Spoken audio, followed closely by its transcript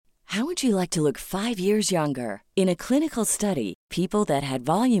How would you like to look 5 years younger? In a clinical study, people that had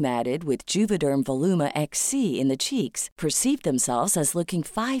volume added with Juvederm Voluma XC in the cheeks perceived themselves as looking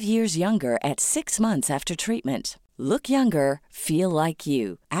 5 years younger at 6 months after treatment. Look younger, feel like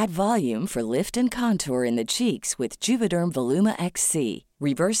you. Add volume for lift and contour in the cheeks with Juvederm Voluma XC.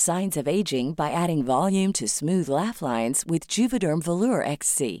 Reverse signs of aging by adding volume to smooth laugh lines with Juvederm Volure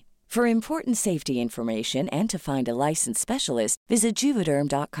XC. For important safety information and to find a licensed specialist, visit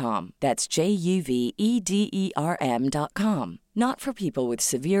Juvederm.com. That's JUVEDERM.com. Not for people with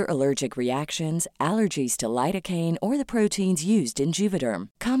severe allergic reactions, allergies to lidocaine, or the proteins used in Juvederm.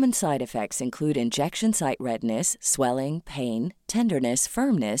 Common side effects include injection site redness, swelling, pain, tenderness,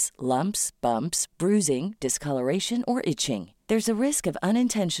 firmness, lumps, bumps, bruising, discoloration, or itching. There's a risk of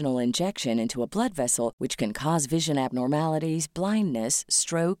unintentional injection into a blood vessel, which can cause vision abnormalities, blindness,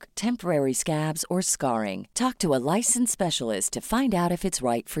 stroke, temporary scabs, or scarring. Talk to a licensed specialist to find out if it's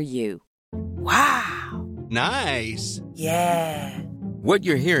right for you. Wow. Nice. Yeah. What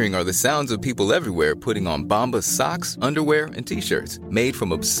you're hearing are the sounds of people everywhere putting on Bombas socks, underwear, and T-shirts made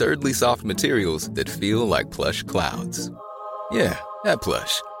from absurdly soft materials that feel like plush clouds. Yeah, that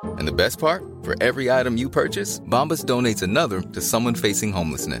plush. And the best part? For every item you purchase, Bombas donates another to someone facing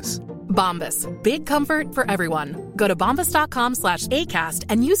homelessness. Bombas. Big comfort for everyone. Go to bombas.com/ACAST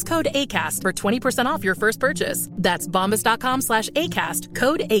and use code ACAST for 20% off your first purchase. That's bombas.com/ACAST.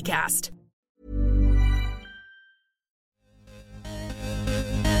 Code ACAST.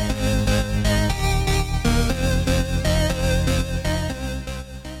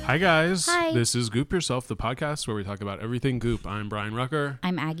 Hi guys. Hi. This is Goop Yourself, the podcast where we talk about everything Goop. I'm Brian Rucker.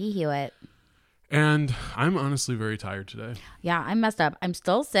 I'm Aggie Hewitt. And I'm honestly very tired today. Yeah, I'm messed up. I'm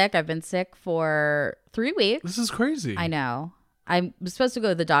still sick. I've been sick for 3 weeks. This is crazy. I know. I was supposed to go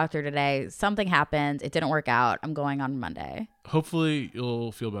to the doctor today. Something happened. It didn't work out. I'm going on Monday. Hopefully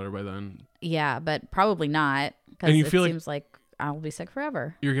you'll feel better by then. Yeah, but probably not because it seems like I'll be sick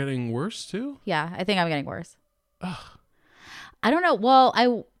forever. You're getting worse too? Yeah, I think I'm getting worse. Ugh. I don't know. Well,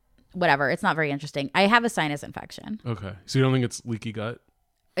 whatever. It's not very interesting. I have a sinus infection. Okay. So you don't think it's leaky gut?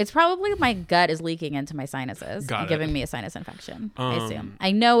 It's probably my gut is leaking into my sinuses, giving me a sinus infection. I assume.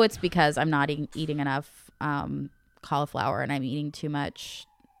 I know it's because I'm not eating enough cauliflower and I'm eating too much.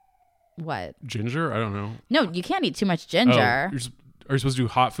 What? Ginger? I don't know. No, you can't eat too much ginger. Are you supposed to do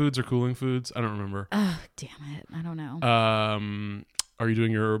hot foods or cooling foods? I don't remember. Oh, damn it. I don't know. Are you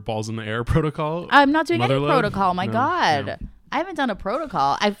doing your balls in the air protocol? I'm not doing Mother any load? protocol. My No, God. no. I haven't done a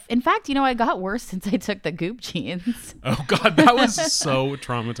protocol. In fact, I got worse since I took the Goop genes. Oh God, that was so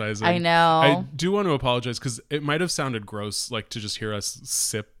traumatizing. I know. I do want to apologize because it might have sounded gross, like to just hear us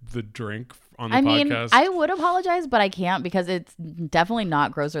sip the drink on the podcast. I would apologize, but I can't because it's definitely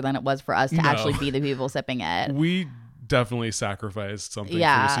not grosser than it was for us to actually be the people sipping it. We definitely sacrificed something for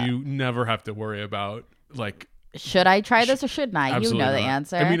you, so you never have to worry about like. Should I try this or shouldn't I? You know the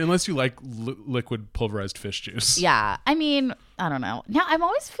answer. I mean, unless you like liquid pulverized fish juice. Yeah. I mean, I don't know. Now, I'm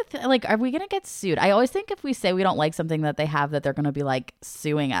always like, are we going to get sued? I always think if we say we don't like something that they have, that they're going to be like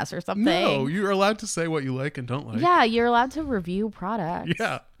suing us or something. No, you're allowed to say what you like and don't like. Yeah, you're allowed to review products.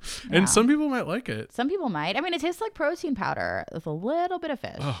 Yeah. And some people might like it. Some people might. I mean, it tastes like protein powder with a little bit of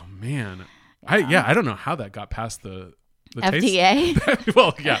fish. Oh, man. I don't know how that got past the FDA.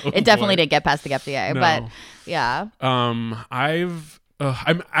 Well, yeah. It definitely didn't get past the FDA, No. but yeah. I'm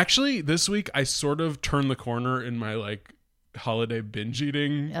actually this week I sort of turned the corner in my like holiday binge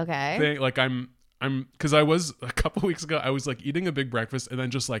eating thing. Like I'm because I was a couple weeks ago, I was like eating a big breakfast and then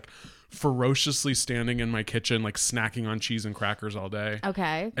just like ferociously standing in my kitchen, like snacking on cheese and crackers all day.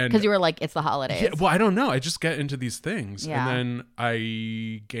 Okay. And Because you were like, it's the holidays. Yeah, well, I don't know. I just get into these things. Yeah. And then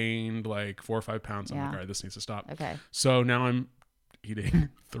I gained like 4 or 5 pounds. I'm Yeah. like, all right, this needs to stop. Okay. So now I'm eating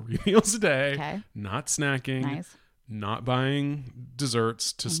 3 meals a day, Okay. not snacking, Nice. not buying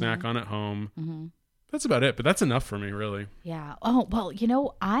desserts to snack on at home. That's about it. But that's enough for me, really. Yeah. Oh, well,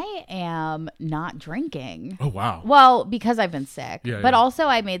 I am not drinking. Oh, wow. Well, because I've been sick. Yeah, but yeah. also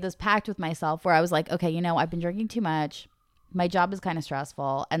I made this pact with myself where I was like, okay, I've been drinking too much. My job is kind of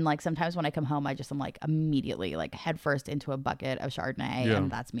stressful. And like sometimes when I come home, I'm like immediately like head first into a bucket of Chardonnay. Yeah.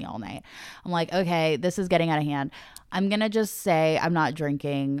 And that's me all night. I'm like, okay, this is getting out of hand. I'm going to just say I'm not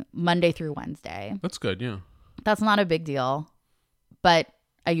drinking Monday through Wednesday. That's good. Yeah. That's not a big deal. But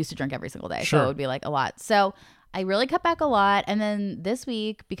I used to drink every single day. Sure. So it would be like a lot. So I really cut back a lot. And then this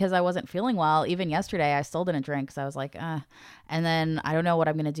week, because I wasn't feeling well, even yesterday, I still didn't drink. So I was like, And then I don't know what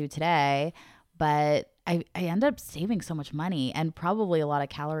I'm going to do today. But I end up saving so much money and probably a lot of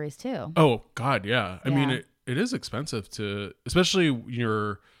calories too. Oh, God. Yeah. I mean, Yeah. it is expensive to, especially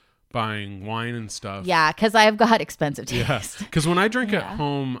you're buying wine and stuff. Yeah, because I've got expensive taste. Yeah, because when I drink at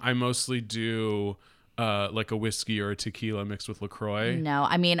home, I mostly do like a whiskey or a tequila mixed with LaCroix. No,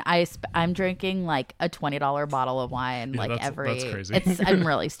 I mean I'm drinking like a $20 bottle of wine that's crazy. I'm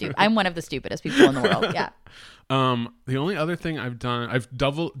really stupid. I'm one of the stupidest people in the world. Yeah. The only other thing I've done, I've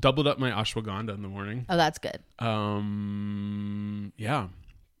doubled up my ashwagandha in the morning. Oh, that's good. Yeah.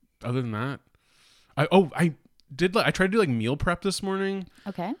 Other than that, I tried to do like meal prep this morning.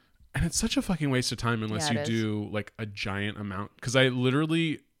 Okay. And it's such a fucking waste of time unless you do like a giant amount. Because I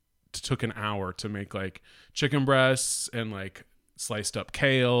literally took an hour to make like chicken breasts and like sliced up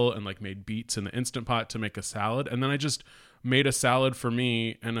kale and like made beets in the Instant Pot to make a salad. And then I just made a salad for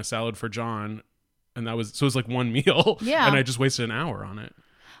me and a salad for John. And it was like one meal. Yeah. And I just wasted an hour on it.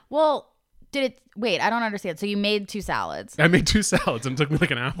 Well, wait, I don't understand. So you made 2 salads. I made 2 salads and it took me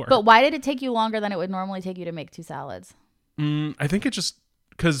like an hour. But why did it take you longer than it would normally take you to make 2 salads? I think it just,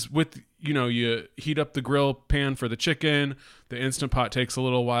 because with, you heat up the grill pan for the chicken, the Instant Pot takes a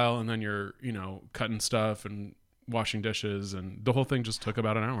little while, and then you're, cutting stuff and washing dishes, and the whole thing just took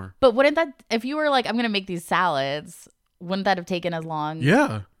about an hour. But wouldn't that, if you were like, I'm going to make these salads, wouldn't that have taken as long?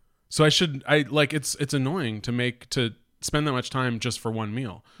 Yeah. So it's annoying to spend that much time just for one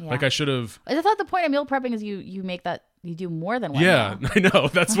meal. Yeah. Like I should have. I thought the point of meal prepping is you make that, you do more than one meal. meal. I know.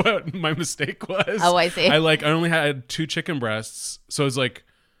 That's what my mistake was. Oh, I see. I only had 2 chicken breasts. So it's like,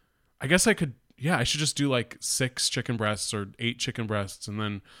 I guess I should just do like 6 chicken breasts or 8 chicken breasts and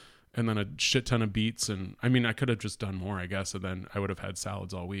then a shit ton of beets. And I mean, I could have just done more, I guess. And then I would have had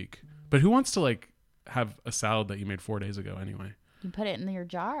salads all week. But who wants to like have a salad that you made 4 days ago anyway? You put it in your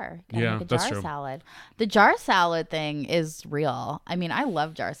jar. Yeah, make a that's jar true. salad. The jar salad thing is real. I mean, I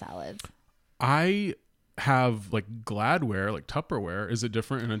love jar salads. I have like Gladware, like Tupperware. Is it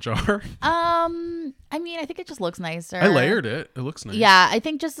different in a jar? I mean, I think it just looks nicer. I layered it. It looks nice. Yeah, I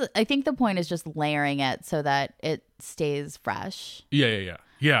think the point is just layering it so that it stays fresh.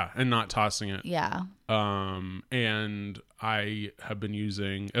 Yeah, and not tossing it. Yeah. And I have been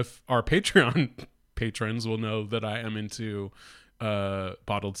using, if our Patreon patrons will know that I am into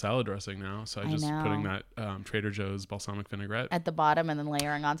bottled salad dressing now. So I just putting that Trader Joe's balsamic vinaigrette at the bottom and then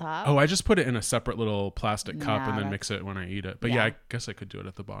layering on top. Oh, I just put it in a separate little plastic cup and then mix it when I eat it. But yeah, I guess I could do it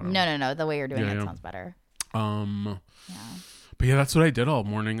at the bottom. No. The way you're doing it sounds better. But yeah, that's what I did all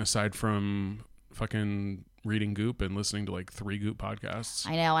morning aside from fucking reading Goop and listening to like 3 Goop podcasts.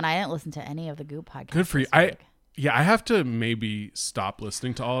 I know, and I didn't listen to any of the Goop podcasts. Good for you. I have to maybe stop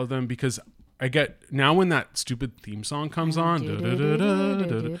listening to all of them because I get now when that stupid theme song comes on,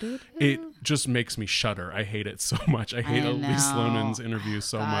 it just makes me shudder. I hate it so much. I hate Elise Sloan's interview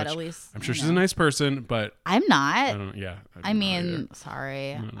so much. Elise, I'm sure she's a nice person, but I'm not. I don't. Yeah. I mean,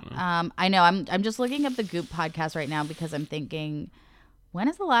 sorry. I know. I'm just looking up the Goop podcast right now because I'm thinking, when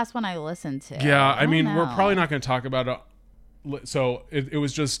is the last one I listened to? Yeah. I mean, we're probably not going to talk about it. So it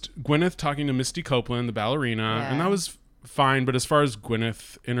was just Gwyneth talking to Misty Copeland, the ballerina, and that was fine, but as far as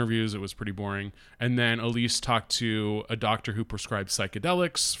Gwyneth interviews, it was pretty boring. And then Elise talked to a doctor who prescribes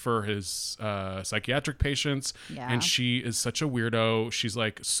psychedelics for his psychiatric patients, and she is such a weirdo. She's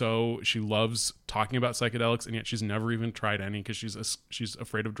like, she loves talking about psychedelics, and yet she's never even tried any because she's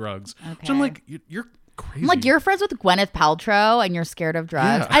afraid of drugs. Okay. So I'm like, you're crazy. I'm like, you're friends with Gwyneth Paltrow, and you're scared of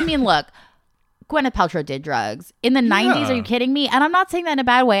drugs. Yeah. I mean, look. Gwyneth Paltrow did drugs in the 90s. Are you kidding me? And I'm not saying that in a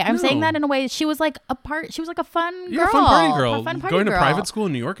bad way. I'm saying that in a way she was like a fun girl. Fun party girl. Fun party Going girl. to private school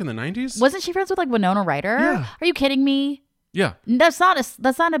in New York in the 90s. Wasn't she friends with like Winona Ryder? Yeah. Are you kidding me? Yeah. That's not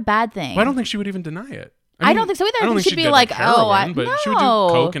a bad thing. Well, I don't think she would even deny it. I don't think so either. I don't think she'd be like, heroin, but she would do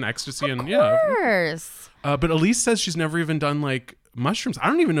coke and ecstasy of course. But Elise says she's never even done like mushrooms. I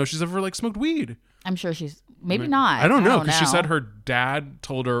don't even know if she's ever like smoked weed. I'm sure she's maybe not. I don't know because she said her dad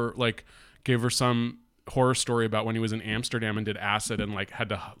told her gave her some horror story about when he was in Amsterdam and did acid and had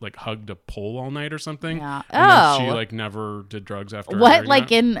to hugged a pole all night or something. Yeah. And then she never did drugs after.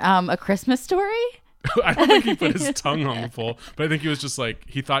 What, in A Christmas Story? I don't think he put his tongue on the pole, but I think he was just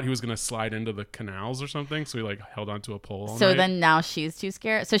he thought he was gonna slide into the canals or something, so he held onto a pole all night. So then now she's too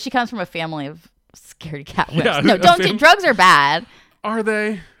scared. So she comes from a family of scaredy cat whips. No, don't. Drugs are bad. Are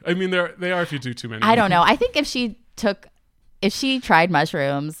they? I mean, they are if you do too many. I don't know. I think if she tried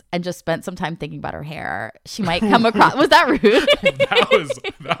mushrooms and just spent some time thinking about her hair, she might come across. Was that rude?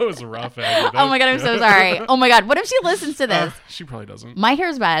 that was rough. Oh my God, I'm so sorry. Oh my God, what if she listens to this? She probably doesn't. My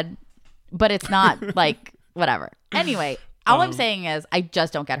hair's bad, but it's not whatever. Anyway, all I'm saying is I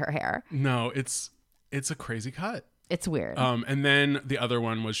just don't get her hair. No, it's a crazy cut. It's weird. And then the other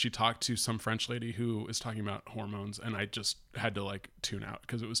one was she talked to some French lady who is talking about hormones, and I just had to tune out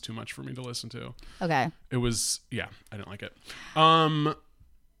because it was too much for me to listen to. Okay. It was, I didn't like it.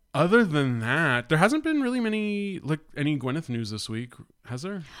 Other than that, there hasn't been really any Gwyneth news this week, has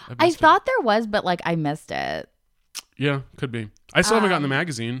there? I thought there was, but like I missed it. Yeah, could be. I still haven't gotten the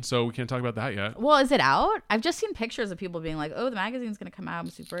magazine, so we can't talk about that yet. Well, is it out? I've just seen pictures of people being like, "Oh, the magazine's going to come out. I'm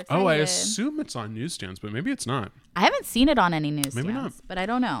super excited." Oh, I assume it's on newsstands, but maybe it's not. I haven't seen it on any newsstands. Maybe not. But I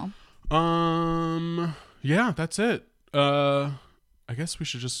don't know. Yeah, that's it. I guess we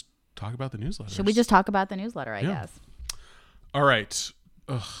should just talk about the newsletter. Should we just talk about the newsletter, I guess? All right.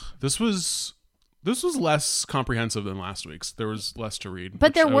 This was less comprehensive than last week's. There was less to read.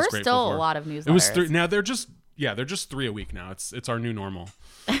 But there were still a lot of newsletters. It was now they're just 3 a week now. It's our new normal.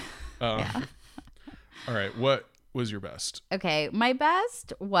 Yeah. All right. What was your best? Okay. My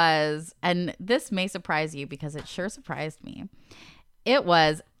best was, and this may surprise you because it sure surprised me. It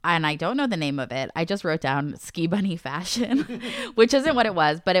was, and I don't know the name of it. I just wrote down Ski Bunny Fashion, which isn't what it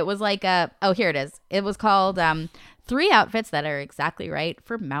was, but it was like here it is. It was called 3 outfits that are exactly right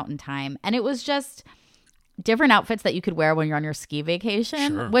for mountain time. And it was just different outfits that you could wear when you're on your ski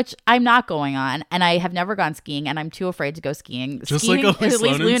vacation, which I'm not going on. And I have never gone skiing and I'm too afraid to go skiing. Just skiing, like Elise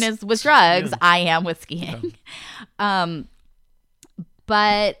Loon is with drugs. Yeah. I am with skiing. Yeah.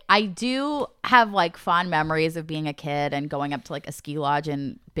 But I do have like fond memories of being a kid and going up to like a ski lodge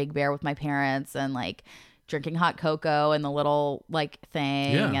in Big Bear with my parents and like drinking hot cocoa in the little like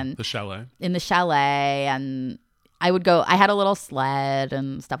thing. Yeah, and the chalet. In the chalet. And I had a little sled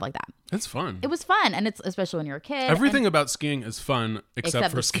and stuff like that. It's fun. It was fun. And it's especially when you're a kid. Everything about skiing is fun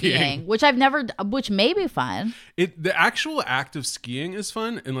except for skiing. Which may be fun. The actual act of skiing is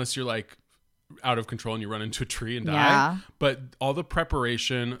fun unless you're like out of control and you run into a tree and die. Yeah. But all the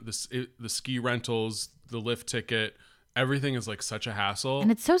preparation, the ski rentals, the lift ticket, everything is like such a hassle. And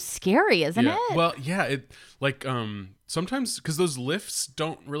it's so scary, isn't it? Well, yeah, it like sometimes because those lifts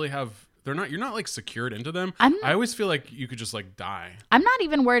don't really have you're not like secured into them. I always feel like you could just like die. I'm not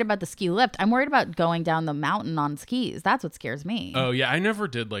even worried about the ski lift. I'm worried about going down the mountain on skis. That's what scares me. Oh yeah, I never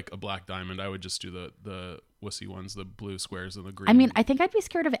did like a black diamond. I would just do the wussy ones, the blue squares and the green. I mean, I think I'd be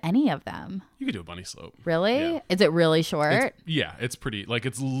scared of any of them. You could do a bunny slope. Really? Yeah. Is it really short? It's pretty, like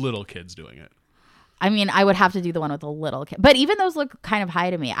it's little kids doing it. I mean, I would have to do the one with the little kid. But even those look kind of high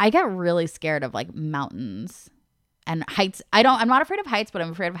to me. I get really scared of like mountains and heights. I'm not afraid of heights, but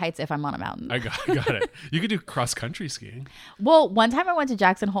I'm afraid of heights if I'm on a mountain. I got it. You could do cross country skiing. Well, one time I went to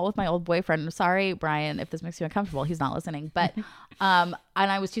Jackson Hole with my old boyfriend. I'm sorry, Brian, if this makes you uncomfortable. He's not listening. But and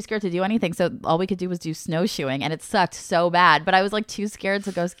I was too scared to do anything. So all we could do was do snowshoeing and it sucked so bad. But I was like too scared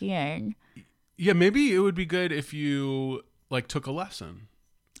to go skiing. Yeah, maybe it would be good if you like took a lesson.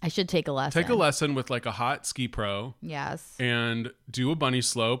 I should take a lesson. Take a lesson with like a hot ski pro. Yes. And do a bunny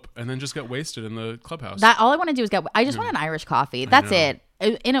slope and then just get wasted in the clubhouse. All I want to do is I just want an Irish coffee. That's it.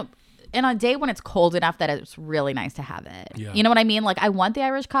 In a day when it's cold enough that it's really nice to have it. Yeah. You know what I mean? Like I want the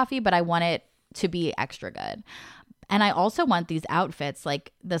Irish coffee, but I want it to be extra good. And I also want these outfits,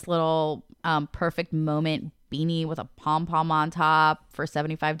 like this little perfect moment beanie with a pom-pom on top for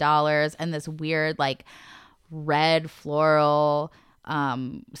 $75 and this weird like red floral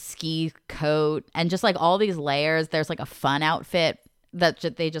ski coat and just like all these layers. There's like a fun outfit that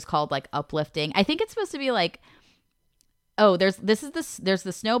they just called like uplifting. I think it's supposed to be like, there's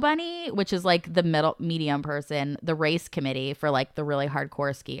the snow bunny, which is like the medium person, the race committee for like the really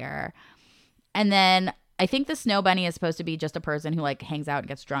hardcore skier. And then I think the snow bunny is supposed to be just a person who like hangs out and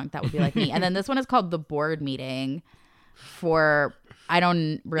gets drunk. That would be like me. And then this one is called the board meeting for I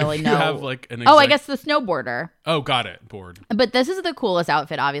don't really know. You have like I guess the snowboarder. Oh, got it. Board. But this is the coolest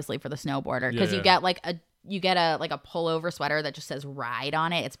outfit, obviously, for the snowboarder because you get like a pullover sweater that just says ride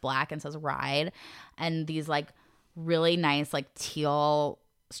on it. It's black and says ride, and these like really nice like teal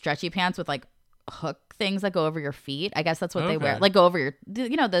stretchy pants with like hook things that go over your feet. I guess that's what they wear. Like go over your,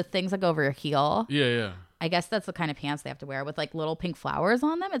 the things that go over your heel. Yeah. I guess that's the kind of pants they have to wear with like little pink flowers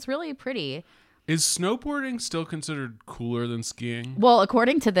on them. It's really pretty. Is snowboarding still considered cooler than skiing? Well,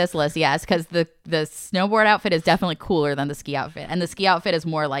 according to this list, yes, because the snowboard outfit is definitely cooler than the ski outfit. And the ski outfit is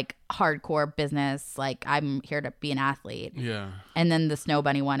more like hardcore business, like I'm here to be an athlete. Yeah. And then the snow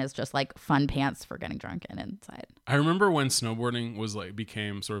bunny one is just like fun pants for getting drunk and inside. I remember when snowboarding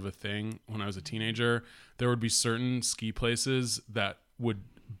became sort of a thing when I was a teenager, there would be certain ski places that would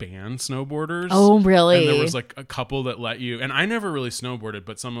ban snowboarders. Oh, really? And there was like a couple that let you, and I never really snowboarded,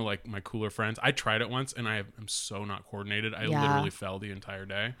 but some of like my cooler friends, I tried it once and I'm so not coordinated. I literally fell the entire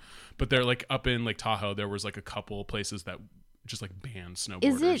day. But they're like up in Lake Tahoe, there was like a couple places that just like banned snowboarders.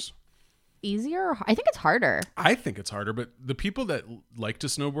 Is it easier? I think it's harder. I think it's harder, but the people that like to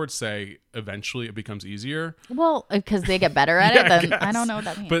snowboard say eventually it becomes easier. Well, because they get better at it, then I don't know what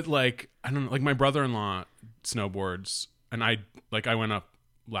that means. But like, I don't know, like my brother-in-law snowboards and I went up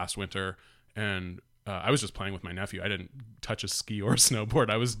last winter, and I was just playing with my nephew. I didn't touch a ski or a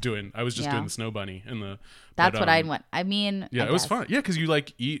snowboard. I was just doing the snow bunny in the. That's what I went. I mean, yeah, it was fun. Yeah, because you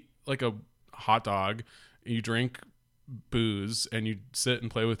like eat like a hot dog, you drink booze, and you sit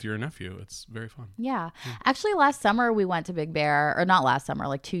and play with your nephew. It's very fun. Yeah. Actually, last summer we went to Big Bear, or not last summer,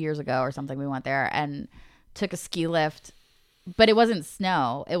 like 2 years ago or something. We went there and took a ski lift, but it wasn't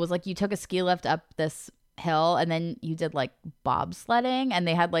snow. It was like you took a ski lift up this hill and then you did like bobsledding, and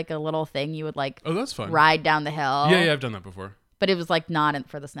they had like a little thing you would like that's fun. Ride down the hill. Yeah, I've done that before. But it was like not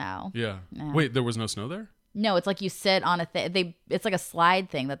for the snow. Yeah. Wait, there was no snow there? No, it's like you sit on a thing. It's like a slide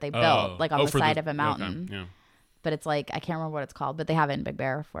thing that they built like on the side of a mountain. Okay. Yeah. But it's like, I can't remember what it's called, but they have it in Big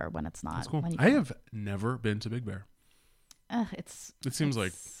Bear for when it's not. That's cool. I have never been to Big Bear. It seems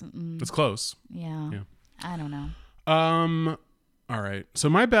like it's close. Yeah. I don't know. All right. So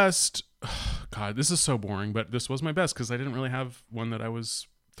my best, God, this is so boring, but this was my best because I didn't really have one that I was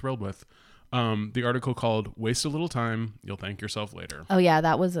thrilled with. The article called "Waste a Little Time, You'll Thank Yourself Later." Oh yeah,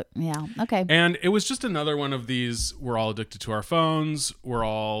 that was okay. And it was just another one of these. We're all addicted to our phones. We're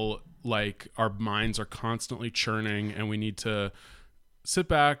all like, our minds are constantly churning, and we need to sit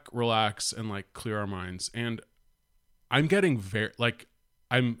back, relax, and like clear our minds. And I'm getting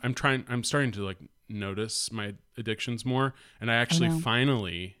I'm starting to like notice my addictions more. And I actually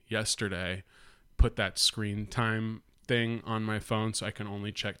finally yesterday put that screen time thing on my phone so I can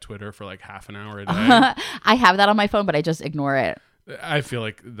only check Twitter for like half an hour a day. I have that on my phone, but I just ignore it. I feel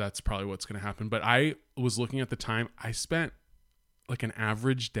like that's probably what's going to happen. But I was looking at the time. I spent like an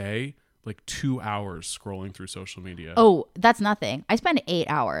average day, like 2 hours scrolling through social media. Oh, that's nothing. I spend 8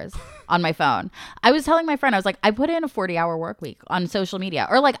 hours on my phone. I was telling my friend, I was like, I put in a 40-hour work week on social media.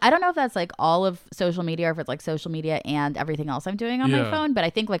 Or like, I don't know if that's like all of social media or if it's like social media and everything else I'm doing on my phone. But I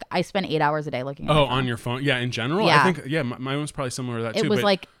think like I spend 8 hours a day looking at my phone. On your phone? Yeah, in general? Yeah. I think, mine was probably similar to that too. It was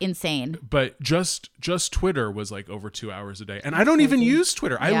like insane. But just Twitter was like over 2 hours a day. And I don't even use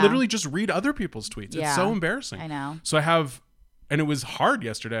Twitter. I literally just read other people's tweets. It's so embarrassing. I know. So and it was hard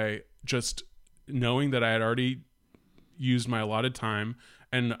yesterday just knowing that I had already used my allotted time,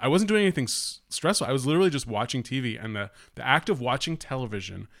 and I wasn't doing anything stressful. I was literally just watching TV, and the act of watching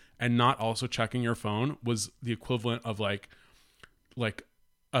television and not also checking your phone was the equivalent of like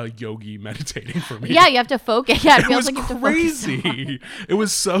a yogi meditating for me. Yeah, you have to focus. Yeah, it feels like you have crazy. To focus. It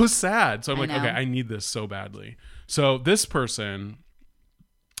was so sad. So I'm like, okay, I need this so badly. So this person,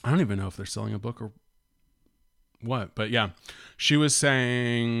 I don't even know if they're selling a book or what, but yeah, she was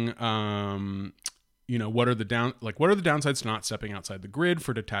saying, what are the downsides to not stepping outside the grid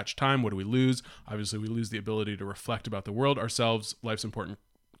for detached time? What do we lose? Obviously, we lose the ability to reflect about the world, ourselves, life's important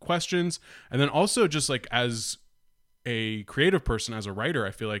questions. And then also just like as a creative person, as a writer,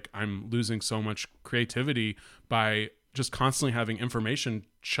 I feel like I'm losing so much creativity by just constantly having information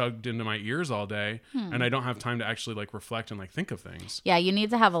chugged into my ears all day, and I don't have time to actually like reflect and like think of things. Yeah, you need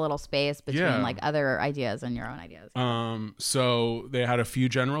to have a little space between like other ideas and your own ideas. So they had a few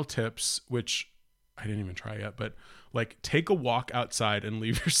general tips, which I didn't even try yet, but like take a walk outside and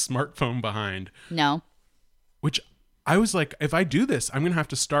leave your smartphone behind. No. Which I was like, if I do this, I'm gonna have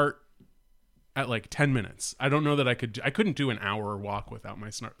to start at like 10 minutes. I don't know that I couldn't do an hour walk without my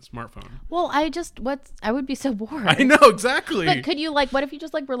smartphone. Well, I would be so bored. I know, exactly. But could you what if you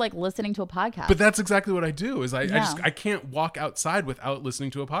just were listening to a podcast? But that's exactly what I do is I can't walk outside without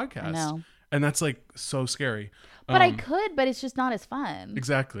listening to a podcast. I know. And that's like so scary. But I could, but it's just not as fun.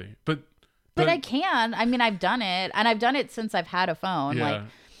 Exactly. But I can. I mean, I've done it, and I've done it since I've had a phone. Yeah. Like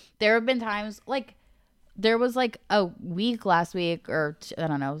there have been times there was like a week last week or I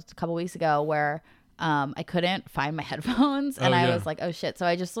don't know, a couple weeks ago where I couldn't find my headphones and I was like, oh shit. So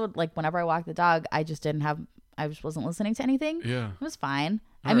I just whenever I walked the dog, I just wasn't listening to anything. Yeah. It was fine.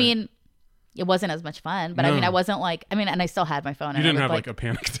 I mean, it wasn't as much fun, but no. I mean, I wasn't and I still had my phone. You didn't have like a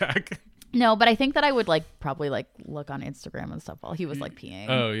panic attack. No, but I think that I would probably look on Instagram and stuff while he was peeing.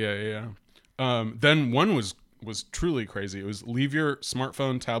 Oh yeah. Then one was truly crazy. It was leave your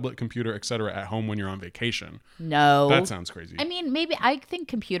smartphone, tablet, computer, etc. at home when you're on vacation. No. That sounds crazy. I mean, maybe I think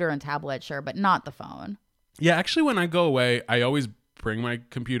computer and tablet, sure, but not the phone. Yeah, actually when I go away, I always bring my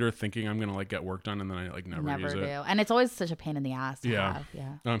computer thinking I'm going to get work done, and then I never use it. And it's always such a pain in the ass to have.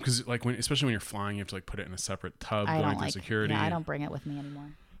 Yeah. Cuz especially when you're flying, you have to put it in a separate tub going through security. Yeah, I don't bring it with me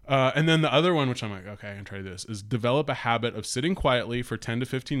anymore. And then the other one, which I'm like, okay, I can try this, is develop a habit of sitting quietly for 10 to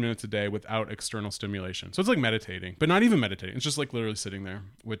 15 minutes a day without external stimulation. So it's like meditating, but not even meditating. It's just literally sitting there,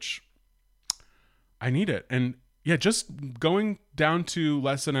 which I need it. And yeah, just going down to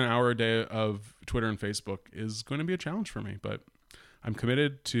less than an hour a day of Twitter and Facebook is going to be a challenge for me, but I'm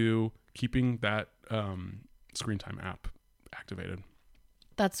committed to keeping that screen time app activated.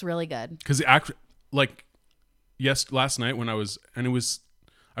 That's really good. Because last night when I was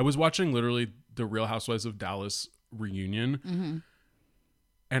watching literally the Real Housewives of Dallas reunion,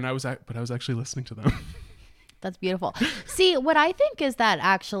 and I was actually listening to them. That's beautiful. See, what I think is that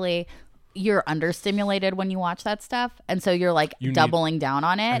actually you're understimulated when you watch that stuff, and so you're like doubling down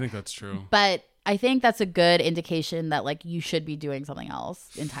on it. I think that's true. But I think that's a good indication that like you should be doing something else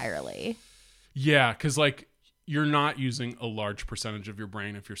entirely. Yeah, because like you're not using a large percentage of your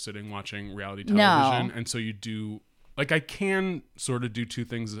brain if you're sitting watching reality television. No. And so you do, like, I can sort of do two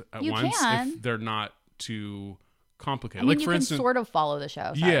things at once if they're not too complicated. I mean, like, for instance, sort of follow the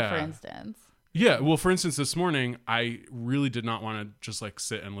show. For instance. Yeah. Well, for instance, this morning, I really did not want to just like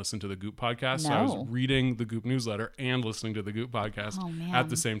sit and listen to the Goop podcast. No. So I was reading the Goop newsletter and listening to the Goop podcast at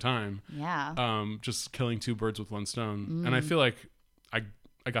the same time. Yeah. Just killing two birds with one stone. And I feel like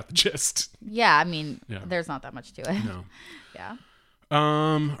I got the gist. Yeah, I mean, there's not that much to it. No. Yeah.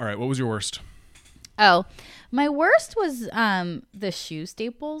 All right, what was your worst? Oh, my worst was the shoe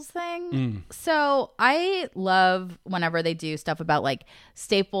Staples thing. So I love whenever they do stuff about like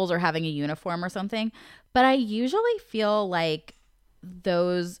Staples or having a uniform or something, but I usually feel like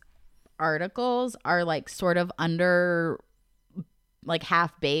those articles are like sort of under, like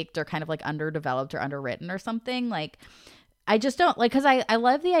half baked or kind of like underdeveloped or underwritten or something. Like I just don't like, because I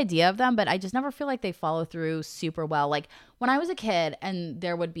love the idea of them, but I just never feel like they follow through super well. Like when I was a kid and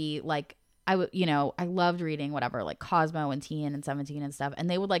there would be like, I loved reading whatever, like Cosmo and Teen and 17 and stuff. And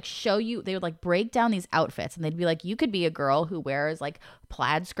they would like show you, they would like break down these outfits and they'd be like, you could be a girl who wears like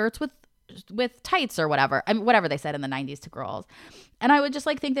plaid skirts with tights or whatever. I mean, whatever they said in the 90s to girls. And I would just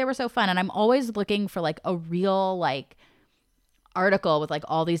like think they were so fun. And I'm always looking for like a real like article with like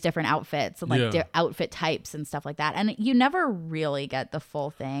all these different outfits and like outfit types and stuff like that. And you never really get the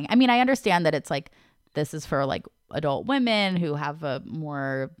full thing. I mean, I understand that it's like, this is for like adult women who have a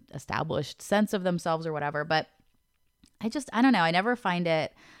more established sense of themselves or whatever. But I don't know. I never find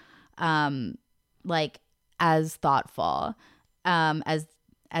it like as thoughtful as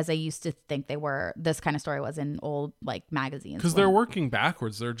I used to think this kind of story was in old like magazines. Because they're working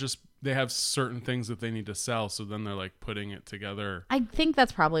backwards. They have certain things that they need to sell. So then they're like putting it together. I think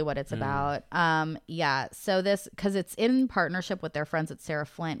that's probably what it's about. So because it's in partnership with their friends at Sarah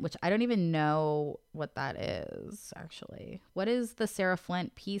Flint, which I don't even know what that is actually. What is the Sarah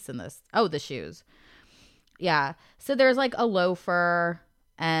Flint piece in this? Oh, the shoes. Yeah. So there's like a loafer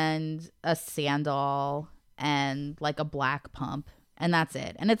and a sandal and like a black pump. And that's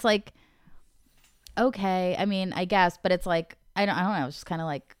it. And it's like, okay, I mean, I guess, but it's like, I don't know. It's just kind of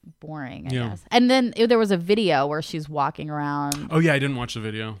like boring, I guess. And then there was a video where she's walking around. Oh, yeah. I didn't watch the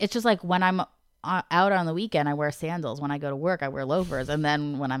video. It's just like when I'm out on the weekend, I wear sandals. When I go to work, I wear loafers. And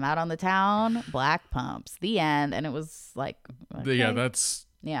then when I'm out on the town, black pumps. The end. And it was like, okay. Yeah,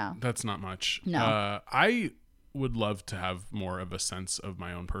 that's not much. No. I would love to have more of a sense of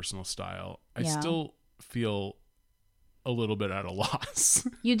my own personal style. I still feel a little bit at a loss.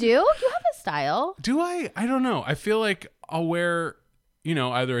 You do? You have a style. Do I? I don't know. I feel like I'll wear,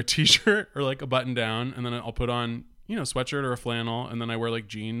 either a t-shirt or like a button down, and then I'll put on, sweatshirt or a flannel, and then I wear like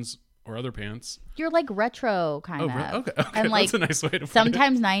jeans or other pants. You're like retro kind of. Really? Okay. And like, that's a nice way to put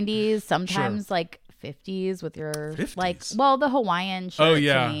sometimes it. 90s, sometimes like 50s with your 50s? Like, well, the Hawaiian shirt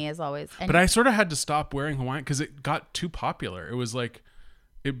to me is always. But I sort of had to stop wearing Hawaiian because it got too popular. It was like,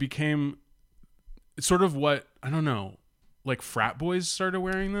 it became sort of what, I don't know, like frat boys started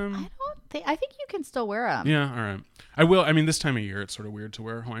wearing them. I think you can still wear them. Yeah, all right. I will. I mean, this time of year, it's sort of weird to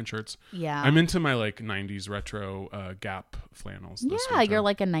wear Hawaiian shirts. Yeah. I'm into my like 90s retro Gap flannels. Yeah, you're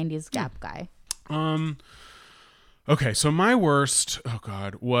like a 90s Gap guy. Okay, so my worst,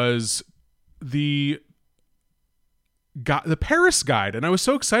 was the Paris guide. And I was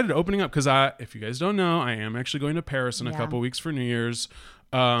so excited opening up because if you guys don't know, I am actually going to Paris in a couple weeks for New Year's.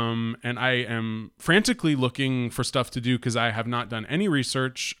 And I am frantically looking for stuff to do because I have not done any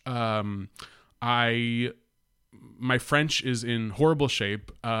research. My French is in horrible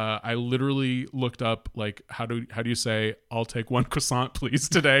shape. I literally looked up like how do you say I'll take one croissant please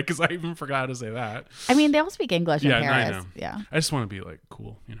today, because I even forgot how to say that. I mean, they all speak English in Paris. I know. Yeah. I just want to be like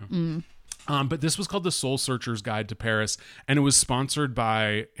cool, But this was called The Soul Searcher's Guide to Paris, and it was sponsored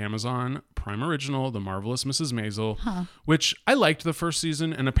by Amazon Prime Original, The Marvelous Mrs. Maisel, which I liked the first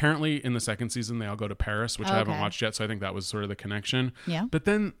season, and apparently in the second season they all go to Paris, which I haven't watched yet, so I think that was sort of the connection. Yeah. But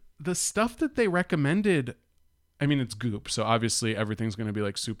then the stuff that they recommended, I mean, it's Goop, so obviously everything's going to be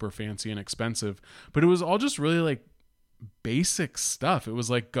like super fancy and expensive, but it was all just really like basic stuff. It was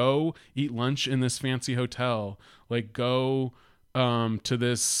like, go eat lunch in this fancy hotel, like go to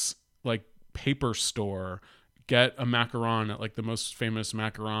this like paper store, get a macaron at like the most famous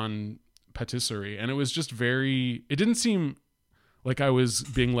macaron patisserie, and it was just it didn't seem like I was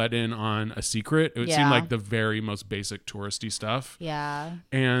being let in on a secret. It seemed like the very most basic touristy stuff. Yeah.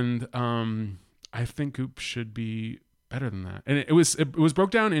 And I think Goop should be better than that. And it was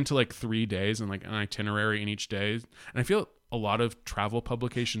broke down into like 3 days and like an itinerary in each day. And I feel a lot of travel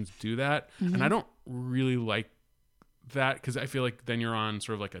publications do that. Mm-hmm. And I don't really like that because I feel like then you're on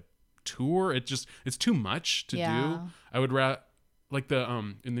sort of like a tour. It's too much to do. I would rather like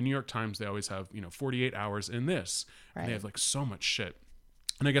in the New York Times, they always have, 48 hours in this. Right. And they have like so much shit.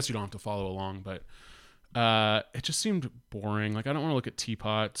 And I guess you don't have to follow along, but it just seemed boring. Like I don't want to look at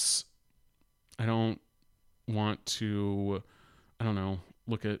teapots. I don't want to,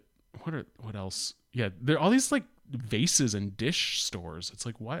 look at what else? Yeah, there are all these like vases and dish stores. It's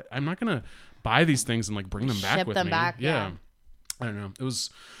like, what? I'm not going to buy these things and like bring them back with me. Back, yeah. I don't know.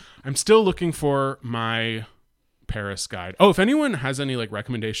 I'm still looking for my Paris guide. Oh, if anyone has any like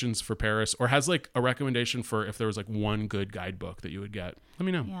recommendations for Paris or has like a recommendation for if there was like one good guidebook that you would get, let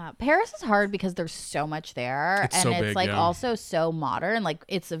me know. Yeah. Paris is hard because there's so much there. It's so big, like also so modern. Like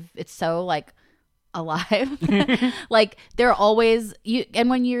it's so like alive. Like they're always and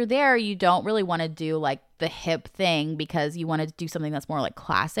when you're there you don't really want to do like the hip thing because you want to do something that's more like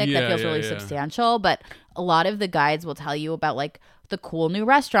classic that feels really substantial, but a lot of the guides will tell you about like the cool new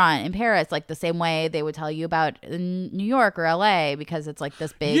restaurant in Paris, like the same way they would tell you about New York or LA because it's like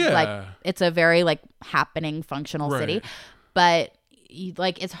this big like it's a very like happening functional city. But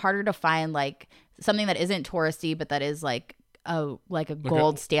it's harder to find like something that isn't touristy but that is like a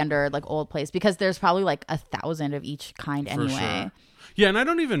gold standard like old place because there's probably like 1,000 of each kind anyway. Sure. Yeah, and I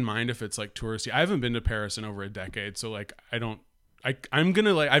don't even mind if it's like touristy. I haven't been to Paris in over a decade, so like I'm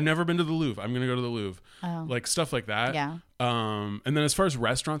gonna like I've never been to the Louvre. I'm gonna go to the Louvre, like stuff like that. Yeah. And then as far as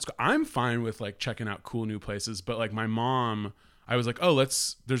restaurants go, I'm fine with like checking out cool new places. But like my mom, I was like,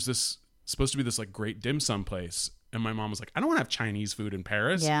 there's this supposed to be this like great dim sum place. And my mom was like, I don't want to have Chinese food in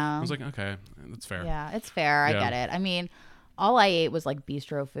Paris. Yeah. I was like, okay, that's fair. Yeah, it's fair. I get it. I mean, all I ate was like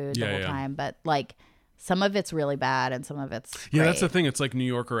bistro food the whole time, but like some of it's really bad and some of it's great. That's the thing. It's like New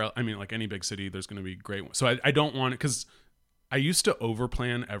York or like any big city, there's going to be great ones. So I don't want it because I used to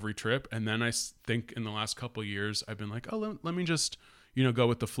overplan every trip. And then I think in the last couple of years, I've been like, let me just, go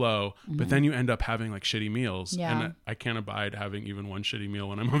with the flow. Mm-hmm. But then you end up having like shitty meals. Yeah. And I can't abide having even one shitty meal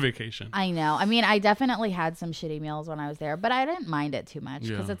when I'm on vacation. I know. I mean, I definitely had some shitty meals when I was there, but I didn't mind it too much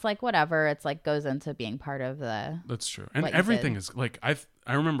because it's like whatever. It's like goes into being part of the. That's true. And everything is like, I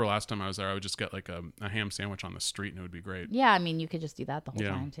remember last time I was there, I would just get like a ham sandwich on the street and it would be great. Yeah. I mean, you could just do that the whole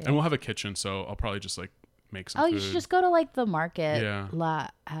time too. And we'll have a kitchen. So I'll probably just like make some food. You should just go to like the market. Yeah. La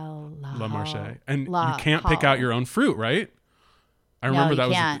Marché. And you can't pick out your own fruit, right? I remember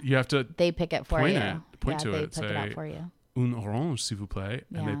you have to. They pick it for you. Point to it. They pick it out for you. Un orange, s'il vous plaît.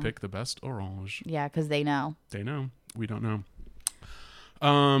 And they pick the best orange. Yeah, because they know. They know. We don't know.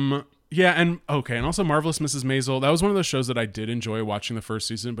 Yeah, and also Marvelous Mrs. Maisel. That was one of those shows that I did enjoy watching the first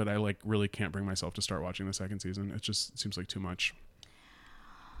season, but I like really can't bring myself to start watching the second season. It just seems like too much.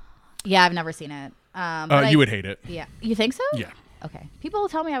 Yeah, I've never seen it. You would hate it. Yeah. You think so? Yeah. Okay. People will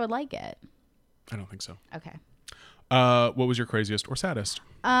tell me I would like it. I don't think so. Okay. What was your craziest or saddest?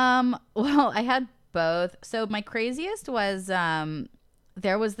 Well, I had both. So my craziest was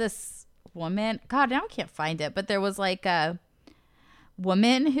there was this woman. God, now I can't find it. But there was like a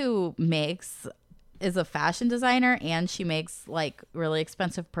woman who is a fashion designer and she makes like really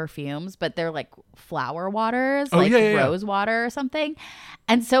expensive perfumes, but they're like flower waters, rose water or something.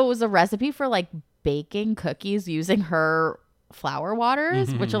 And so it was a recipe for like baking cookies using her flower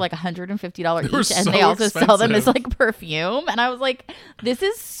waters, which are like $150 each, and they also sell them as like perfume. And I was like, this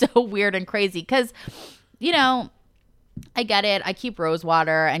is so weird and crazy because I get it. I keep rose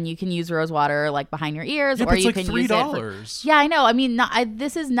water, and you can use rose water like behind your ears, or you can use $3. Yeah, I know. I mean,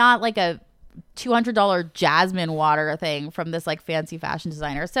 this is not like a $200 jasmine water thing from this like fancy fashion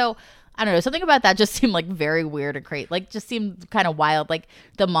designer. So I don't know. Something about that just seemed like very weird and crazy. Like just seemed kind of wild. Like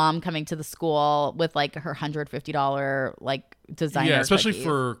the mom coming to the school with like her $150 like designer. Yeah, especially cookies.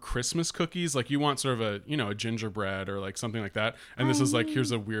 For Christmas cookies. Like you want sort of a a gingerbread or like something like that. And this is like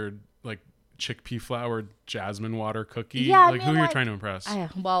here's a weird like chickpea flour jasmine water cookie. Yeah, like who are you trying to impress?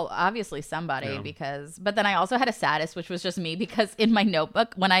 Well, obviously somebody but then I also had a saddest, which was just me because in my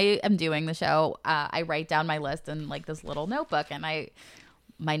notebook when I am doing the show, I write down my list in like this little notebook, and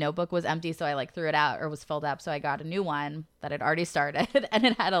my notebook was empty, so I like threw it out or was filled up. So I got a new one that had already started, and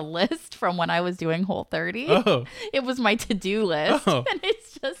it had a list from when I was doing Whole30. Oh. It was my to-do list, and it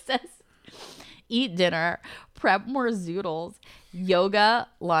just says eat dinner, prep more zoodles, yoga,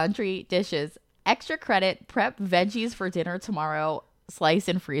 laundry, dishes, extra credit, prep veggies for dinner tomorrow, slice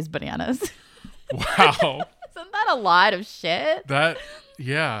and freeze bananas. Wow. Isn't that a lot of shit?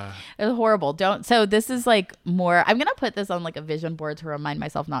 Yeah. It's horrible. So this is like more, I'm going to put this on like a vision board to remind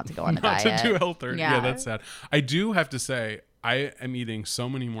myself not to go on a diet. Not to do healthier. Yeah, that's sad. I do have to say, I am eating so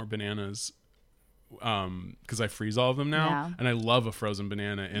many more bananas because I freeze all of them now, and I love a frozen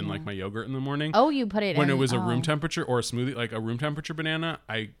banana in like my yogurt in the morning. Oh, you put it when it was a room temperature or a smoothie, like a room temperature banana.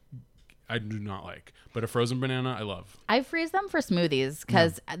 I do not like, but a frozen banana I love. I freeze them for smoothies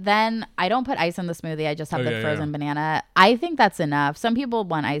because then I don't put ice in the smoothie. I just have the frozen banana. I think that's enough. Some people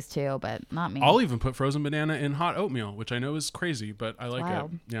want ice too, but not me. I'll even put frozen banana in hot oatmeal, which I know is crazy, but I like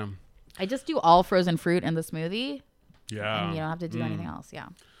it. Yeah. I just do all frozen fruit in the smoothie. Yeah. And you don't have to do anything else. Yeah.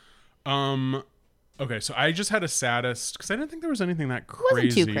 Okay, so I just had a saddest because I didn't think there was anything that crazy. It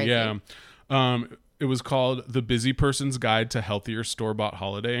wasn't too crazy. Yeah. It was called The Busy Person's Guide to Healthier Store-Bought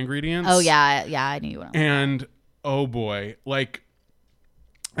Holiday Ingredients. Oh, yeah. Yeah, I knew you would. And, oh boy, like,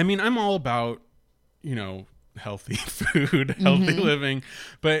 I mean, I'm all about, healthy food, healthy living.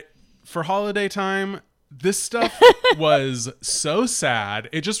 But for holiday time, this stuff was so sad.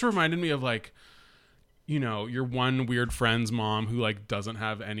 It just reminded me of, like, your one weird friend's mom who, like, doesn't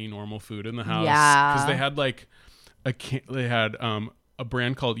have any normal food in the house. Yeah. Because they had, like, a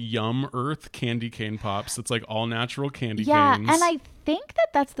brand called Yum Earth candy cane pops. It's like all natural candy canes. Yeah, and I think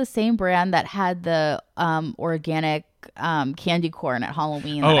that's the same brand that had the organic candy corn at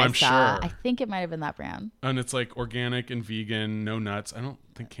Halloween. Oh, I'm sure. I think it might have been that brand. And it's like organic and vegan, no nuts. I don't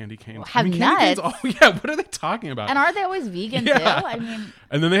think candy canes have nuts. Candy canes, what are they talking about? And are they always vegan too? I mean,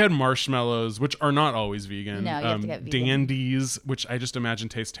 and then they had marshmallows, which are not always vegan. No, you have to get vegan. Dandies, which I just imagine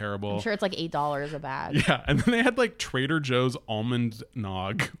taste terrible. I'm sure it's like $8 a bag. Yeah, and then they had like Trader Joe's almond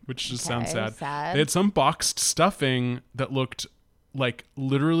nog, which just sounds sad. They had some boxed stuffing that looked like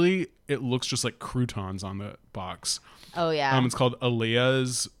literally it looks just like croutons on the box. Oh yeah. It's called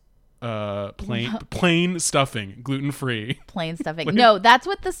Alea's plain stuffing, gluten-free. Plain stuffing. No, that's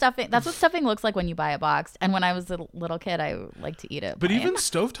what stuffing looks like when you buy it boxed. And when I was a little kid, I like to eat it. But even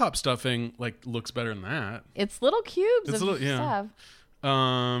stovetop stuffing like looks better than that. It's little cubes of stuff.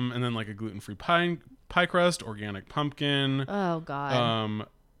 And then like a gluten-free pie crust, organic pumpkin. Oh god.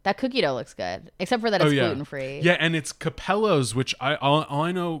 That cookie dough looks good, except for that it's gluten-free. Yeah, and it's Capello's, which all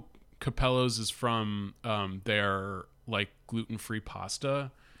I know Capello's is from their like gluten-free pasta,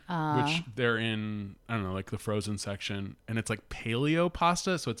 which they're in, I don't know, like the frozen section, and it's like paleo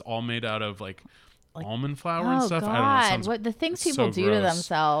pasta, so it's all made out of like almond flour and stuff. God. I don't know. What the things people do to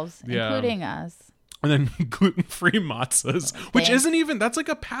themselves, including us. And then gluten-free matzahs, which isn't even, that's like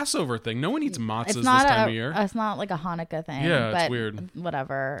a Passover thing. No one eats matzahs this time of year. It's not like a Hanukkah thing. Yeah, it's weird.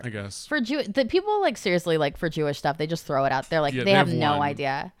 Whatever. I guess. For the people like seriously like for Jewish stuff, they just throw it out. They're like, they have no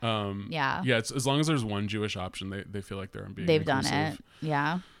idea. Yeah. It's as long as there's one Jewish option, they feel like they're being They've inclusive. done it.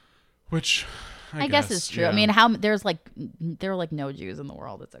 Yeah. Which I guess is true. Yeah. I mean, there were like no Jews in the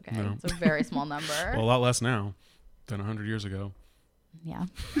world. It's okay. No. It's a very small number. Well, a lot less now than 100 years ago. Yeah,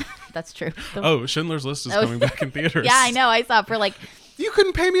 that's true. Schindler's List is coming back in theaters. Yeah, I know. I saw it for like. You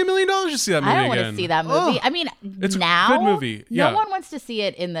couldn't pay me $1 million to see that movie. I don't want to see that movie. I mean, it's now a good movie. Yeah. No one wants to see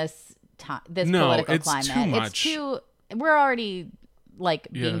it in this political climate. Too much. We're already like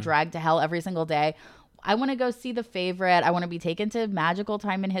being dragged to hell every single day. I want to go see The Favorite. I want to be taken to magical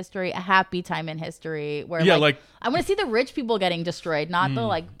time in history, a happy time in history, where I want to see the rich people getting destroyed, not the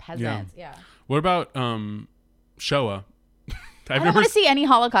like peasants. Yeah. What about Shoah? I don't want to see any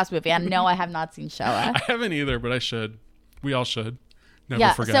Holocaust movie. And no, I have not seen Shoah. I haven't either, but I should. We all should.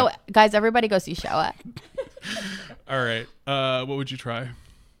 Never forget. So guys, everybody go see Shoah. All right. What would you try?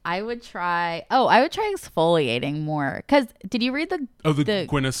 I would try exfoliating more. Because did you read the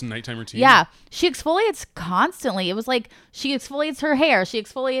Gwyneth's nighttime routine? Yeah. She exfoliates constantly. It was like she exfoliates her hair. She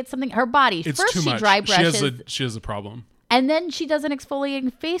exfoliates her body. It's First too much. Dry brushes. She has a problem. And then she does an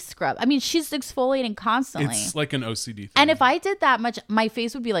exfoliating face scrub. I mean, she's exfoliating constantly. It's like an OCD thing. And if I did that much, my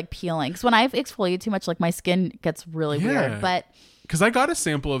face would be like peeling. Because when I exfoliate too much, like my skin gets really weird. But because I got a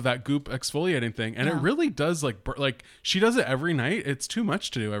sample of that Goop exfoliating thing, and it really does like she does it every night. It's too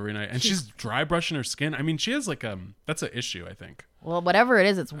much to do every night, and she's dry brushing her skin. I mean, she has like that's an issue, I think. Well, whatever it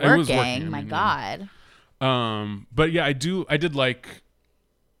is, it's working. It was working. My God. But yeah, I did like.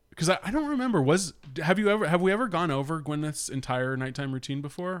 Because I don't remember. Have we ever gone over Gwyneth's entire nighttime routine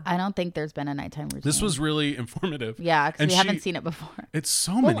before? I don't think there's been a nighttime routine. This was really informative. Yeah, because we haven't seen it before. It's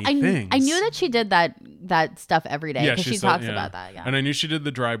so many things. I knew that she did that stuff every day because she talks about that. Yeah, and I knew she did the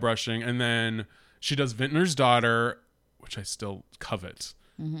dry brushing, and then she does Vintner's Daughter, which I still covet,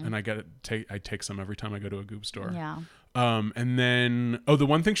 and I take some every time I go to a Goop store. Yeah. And then, the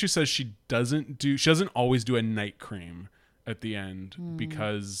one thing she says she doesn't always do a night cream at the end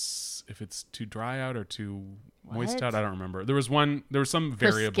because if it's too dry out or too moist out, I don't remember. There was some variable.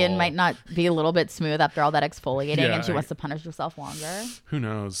 Her skin might not be a little bit smooth after all that exfoliating, and she wants to punish herself longer. Who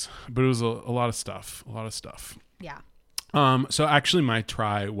knows? But it was a lot of stuff. Yeah. So actually my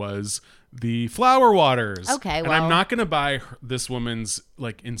try was the flower waters. Okay, well. And I'm not going to buy this woman's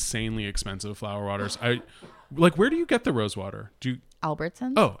like insanely expensive flower waters. Where do you get the rose water?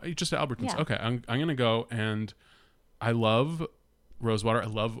 Albertsons? Oh, just at Albertsons. Yeah. Okay. I'm going to go, and I love rose water. I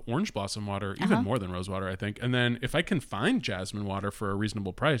love orange blossom water, even more than rose water, I think. And then if I can find jasmine water for a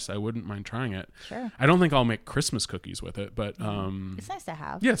reasonable price, I wouldn't mind trying it. Sure. I don't think I'll make Christmas cookies with it, but it's nice to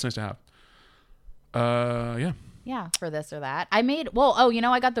have. Yeah, it's nice to have. Yeah. Yeah, for this or that. I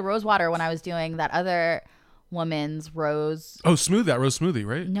got the rose water when I was doing that other woman's rose. Oh, that rose smoothie,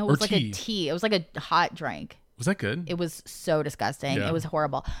 right? No, it was like a tea. It was like a hot drink. Was that good? It was so disgusting. Yeah. It was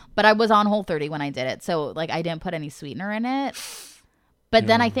horrible. But I was on Whole30 when I did it, so like I didn't put any sweetener in it. But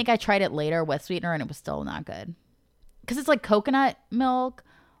then I think I tried it later with sweetener, and it was still not good. Because it's like coconut milk,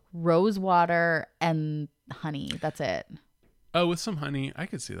 rose water, and honey. That's it. Oh, with some honey, I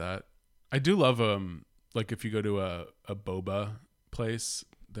could see that. I do love like if you go to a boba place,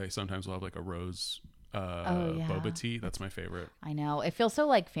 they sometimes will have like a rose boba tea. That's my favorite. I know. It feels so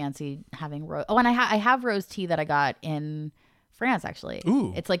like fancy having rose. Oh, and I have rose tea that I got in France actually.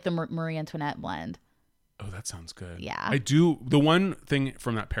 Ooh. It's like the Marie Antoinette blend. Oh, that sounds good. Yeah. I do. The one thing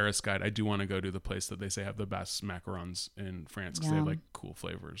from that Paris guide, I do want to go to the place that they say have the best macarons in France because they have like cool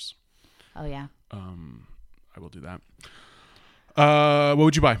flavors. Oh yeah. I will do that. What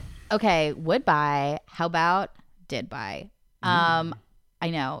would you buy? Okay, would buy. How about did buy? I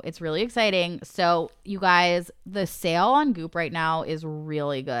know it's really exciting. So you guys, the sale on Goop right now is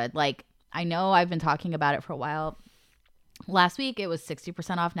really good. Like I know I've been talking about it for a while. Last week it was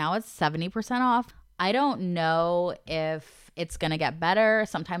 60% off. Now it's 70% off. I don't know if it's going to get better.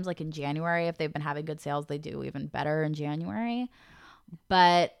 Sometimes like in January, if they've been having good sales, they do even better in January.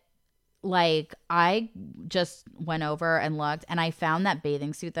 But like I just went over and looked and I found that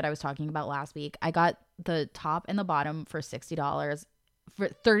bathing suit that I was talking about last week. I got the top and the bottom for $60, for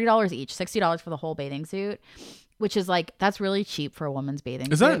 $30 each, $60 for the whole bathing suit, which is like, that's really cheap for a woman's bathing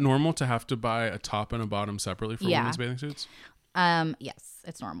suit. Is that normal to have to buy a top and a bottom separately for women's bathing suits? Yes,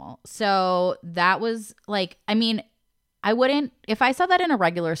 it's normal. So that was like, I mean, I wouldn't, if I saw that in a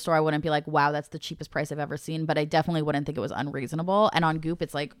regular store, I wouldn't be like, wow, that's the cheapest price I've ever seen. But I definitely wouldn't think it was unreasonable. And on Goop,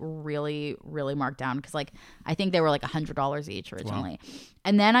 it's like really, really marked down because like I think they were like $100 each originally. Wow.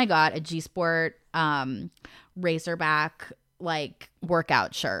 And then I got a G Sport Racerback like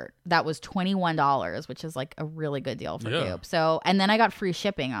workout shirt that was $21, which is like a really good deal for Goop. So, and then I got free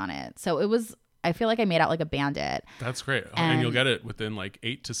shipping on it. So it was, I feel like I made out like a bandit. That's great. And you'll get it within like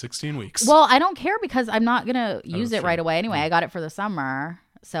 8 to 16 weeks. Well, I don't care because I'm not going to use it right away anyway. I got it for the summer.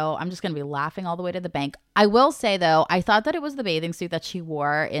 So I'm just going to be laughing all the way to the bank. I will say though, I thought that it was the bathing suit that she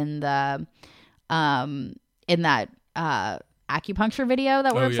wore in the acupuncture video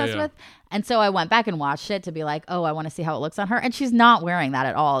that we're obsessed with. And so I went back and watched it to be like, oh, I want to see how it looks on her. And she's not wearing that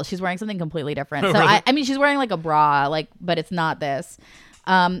at all. She's wearing something completely different. So really? I mean, she's wearing like a bra, like, but it's not this.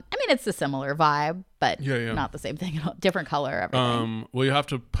 I mean, it's a similar vibe, but not the same thing at all. Different color, everything. Well, you have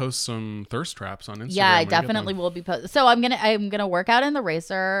to post some thirst traps on Instagram. Yeah, I definitely will be posting. So I'm gonna work out in the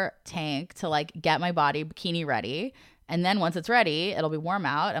racer tank to like get my body bikini ready, and then once it's ready, it'll be warm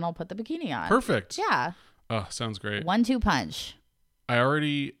out, and I'll put the bikini on. Perfect. Yeah. Oh, sounds great. 1-2 punch.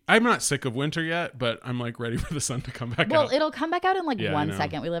 I'm not sick of winter yet, but I'm like ready for the sun to come back out. Well, it'll come back out in like 1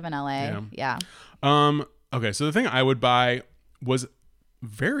 second. We live in LA. Yeah. Okay, so the thing I would buy was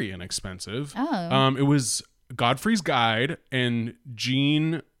very inexpensive. Oh. It was Godfrey's Guide, and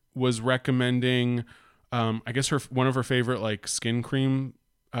Jean was recommending I guess one of her favorite like skin cream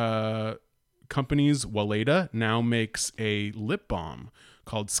companies, Weleda, now makes a lip balm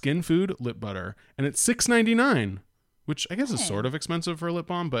called Skin Food Lip Butter, and it's $6.99, which I guess is sort of expensive for a lip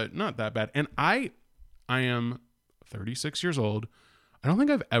balm, but not that bad. And I am 36 years old. I don't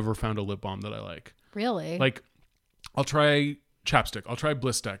think I've ever found a lip balm that I like. Really? Like, I'll try chapstick, I'll try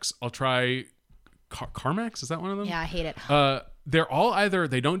Blistex, I'll try Carmex. Is that one of them? Yeah, I hate it. They're all either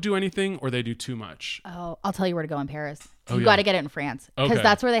they don't do anything or they do too much. Oh, I'll tell you where to go in Paris. You got to get it in France because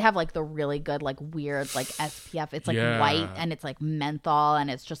that's where they have like the really good, like weird, like SPF. It's like white and it's like menthol and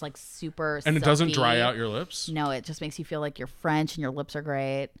it's just like super. And silky. It doesn't dry out your lips. No, it just makes you feel like you're French and your lips are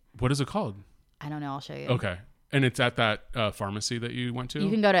great. What is it called? I don't know. I'll show you. Okay. And it's at that pharmacy that you went to? You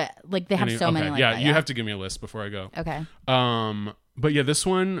can go to, like, they have many like that. You have to give me a list before I go. Okay. But yeah, this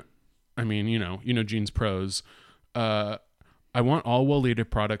one, I mean, you know Jean's pros. I want all Weleda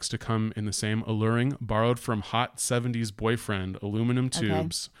products to come in the same alluring, borrowed from hot 70s boyfriend aluminum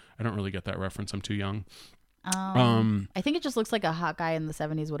tubes. Okay. I don't really get that reference. I'm too young. I think it just looks like a hot guy in the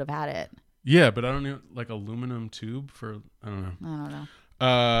 70s would have had it. Yeah, but I don't know, like aluminum tube for, I don't know.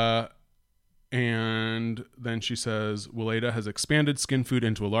 And then she says, Weleda has expanded Skin Food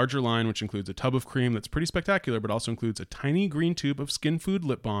into a larger line, which includes a tub of cream that's pretty spectacular, but also includes a tiny green tube of Skin Food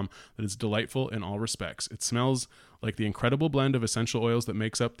lip balm that is delightful in all respects. It smells like the incredible blend of essential oils that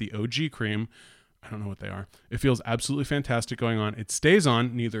makes up the OG cream. I don't know what they are. It feels absolutely fantastic going on. It stays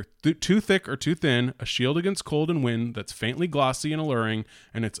on, neither too thick or too thin, a shield against cold and wind that's faintly glossy and alluring,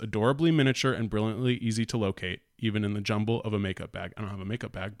 and it's adorably miniature and brilliantly easy to locate, even in the jumble of a makeup bag. I don't have a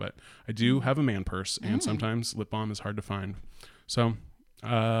makeup bag, but I do have a man purse, and sometimes lip balm is hard to find. So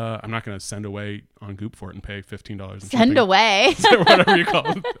I'm not going to send away on Goop for it and pay $15. Send away. Whatever you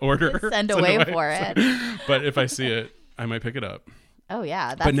call it. Order. Send away for it. But if I see it, I might pick it up. Oh,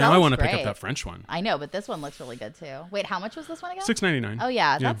 yeah. But now I want to pick up that French one. I know, but this one looks really good, too. Wait, how much was this one again? $6.99. Oh,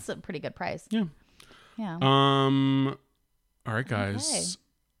 yeah. That's a pretty good price. Yeah. Yeah. All right, guys. Okay.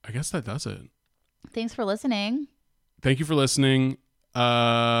 I guess that does it. Thanks for listening. Thank you for listening.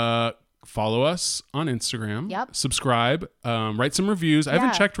 Follow us on Instagram. Yep. Subscribe. Write some reviews. I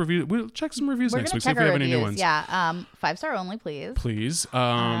haven't checked reviews. We'll check some reviews next week. See if we have any new ones. Yeah. 5-star only, please. Please.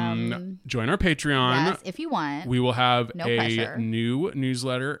 Join our Patreon. Yes, if you want. We will have pressure. New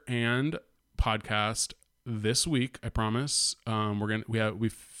newsletter and podcast this week. I promise.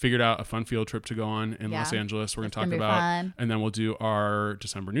 We've figured out a fun field trip to go on in Los Angeles. We're going to talk about, fun. And then we'll do our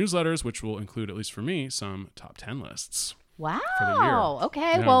December newsletters, which will include, at least for me, some top 10 lists. Wow. For the year. Okay.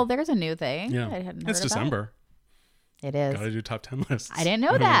 Yeah. Well, there's a new thing. Yeah. I hadn't heard it's December. It is. Gotta do top 10 lists. I didn't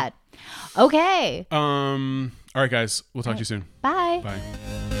know that. Okay. All right, guys. We'll talk to you soon. Bye. Bye.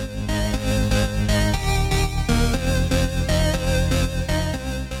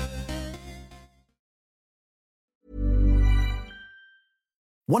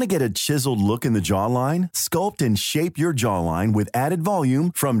 Want to get a chiseled look in the jawline? Sculpt and shape your jawline with added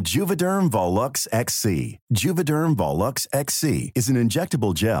volume from Juvederm Volux XC. Juvederm Volux XC is an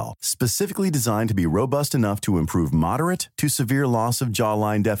injectable gel specifically designed to be robust enough to improve moderate to severe loss of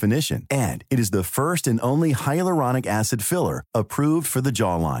jawline definition. And it is the first and only hyaluronic acid filler approved for the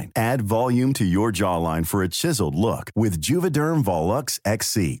jawline. Add volume to your jawline for a chiseled look with Juvederm Volux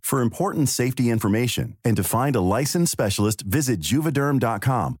XC. For important safety information and to find a licensed specialist, visit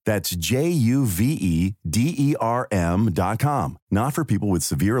Juvederm.com. That's Juvederm.com. Not for people with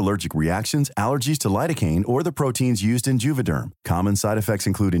severe allergic reactions, allergies to lidocaine, or the proteins used in Juvederm. Common side effects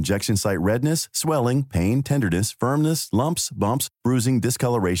include injection site redness, swelling, pain, tenderness, firmness, lumps, bumps, bruising,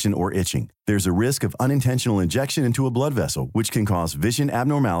 discoloration, or itching. There's a risk of unintentional injection into a blood vessel, which can cause vision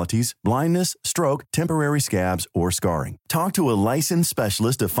abnormalities, blindness, stroke, temporary scabs, or scarring. Talk to a licensed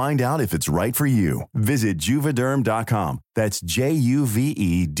specialist to find out if it's right for you. Visit Juvederm.com. That's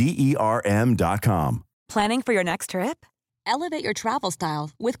Juvederm.com. Planning for your next trip? Elevate your travel style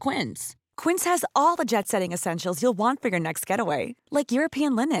with Quince. Quince has all the jet-setting essentials you'll want for your next getaway, like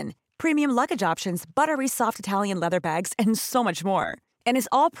European linen, premium luggage options, buttery soft Italian leather bags, and so much more. And is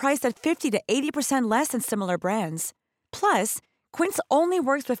all priced at 50 to 80% less than similar brands. Plus, Quince only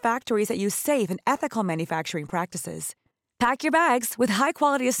works with factories that use safe and ethical manufacturing practices. Pack your bags with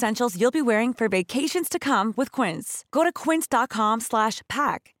high-quality essentials you'll be wearing for vacations to come with Quince. Go to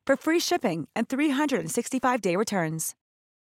quince.com/pack for free shipping and 365-day returns.